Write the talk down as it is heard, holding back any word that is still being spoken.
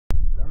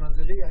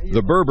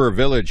The Berber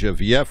village of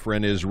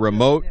Yefren is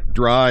remote,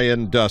 dry,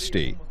 and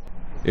dusty.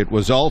 It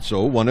was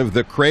also one of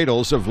the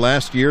cradles of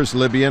last year's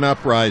Libyan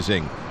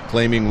uprising,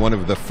 claiming one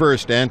of the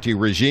first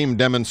anti-regime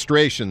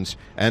demonstrations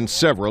and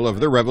several of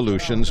the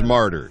revolution's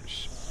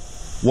martyrs.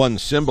 One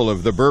symbol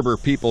of the Berber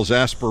people's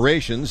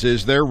aspirations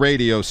is their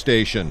radio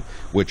station,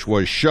 which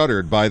was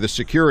shuttered by the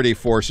security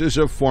forces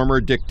of former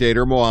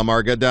dictator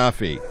Muammar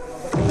Gaddafi.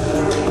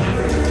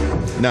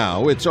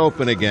 Now it's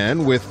open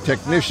again with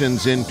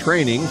technicians in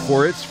training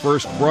for its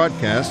first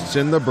broadcasts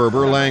in the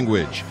Berber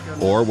language,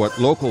 or what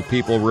local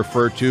people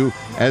refer to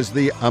as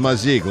the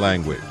Amazigh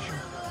language.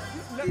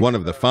 One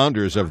of the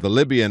founders of the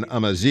Libyan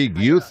Amazigh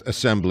Youth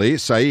Assembly,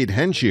 Said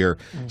Henshir,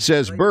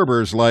 says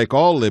Berbers, like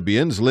all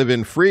Libyans, live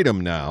in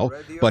freedom now,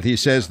 but he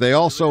says they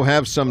also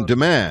have some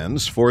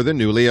demands for the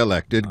newly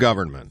elected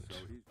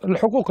government. We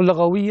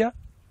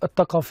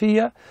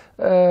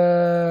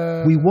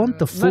want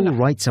the full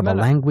rights of a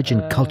language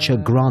and culture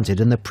granted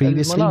in the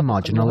previously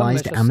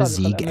marginalized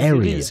Amazigh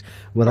areas,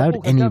 without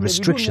any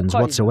restrictions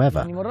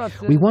whatsoever.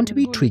 We want to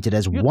be treated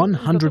as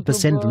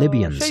 100%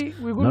 Libyans,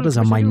 not as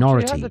a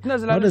minority,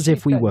 not as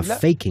if we were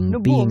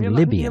faking being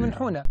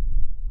Libyan.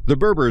 The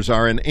Berbers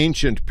are an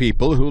ancient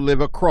people who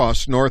live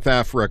across North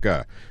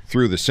Africa.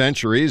 Through the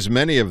centuries,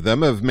 many of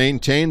them have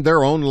maintained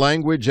their own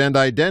language and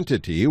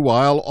identity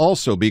while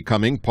also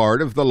becoming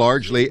part of the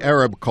largely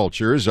Arab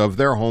cultures of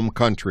their home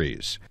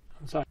countries.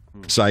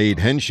 Said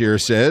Henshir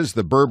says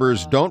the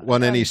Berbers don't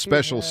want any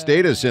special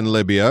status in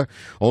Libya,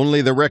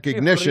 only the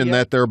recognition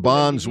that their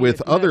bonds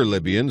with other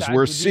Libyans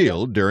were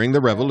sealed during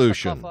the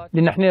revolution.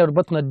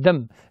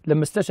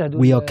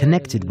 We are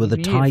connected with the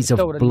ties of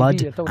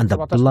blood and the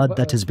blood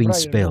that has been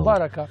spilled.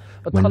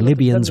 When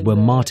Libyans were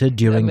martyred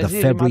during the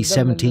February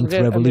 17th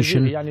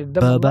revolution,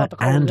 Berber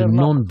and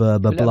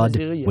non-Berber blood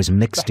was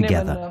mixed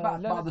together.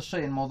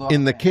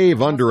 In the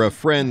cave under a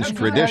friend's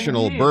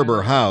traditional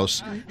Berber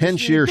house,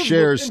 Henshir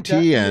shares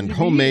tea and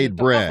homemade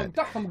bread.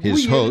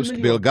 His host,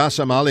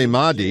 Bilgassam Ali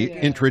Mahdi,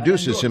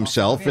 introduces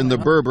himself in the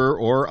Berber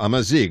or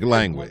Amazigh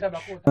language.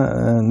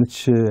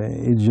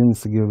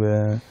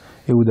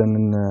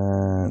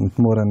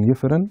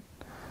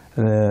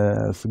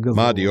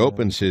 Mahdi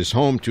opens his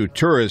home to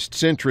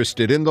tourists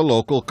interested in the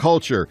local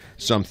culture,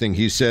 something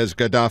he says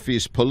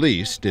Gaddafi's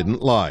police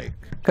didn't like.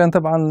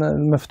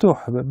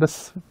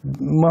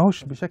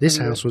 This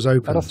house was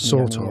open,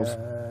 sort of.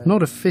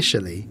 Not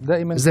officially,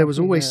 as there was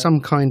always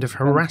some kind of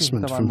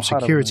harassment from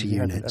security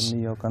units.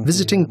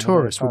 Visiting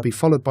tourists would be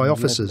followed by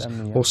officers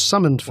or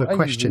summoned for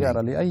questioning,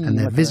 and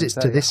their visits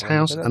to this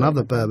house and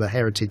other Berber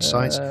heritage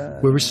sites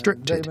were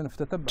restricted.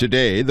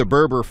 Today, the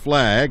Berber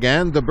flag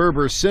and the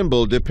Berber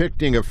symbol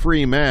depicting a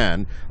free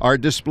man are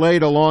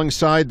displayed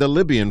alongside the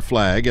Libyan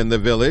flag in the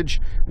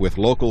village, with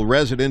local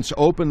residents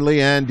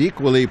openly and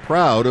equally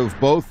proud of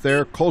both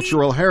their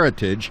cultural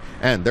heritage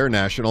and their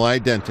national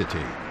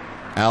identity.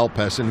 Al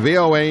Pessin,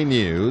 VOA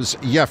News,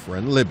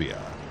 Yefren,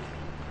 Libya.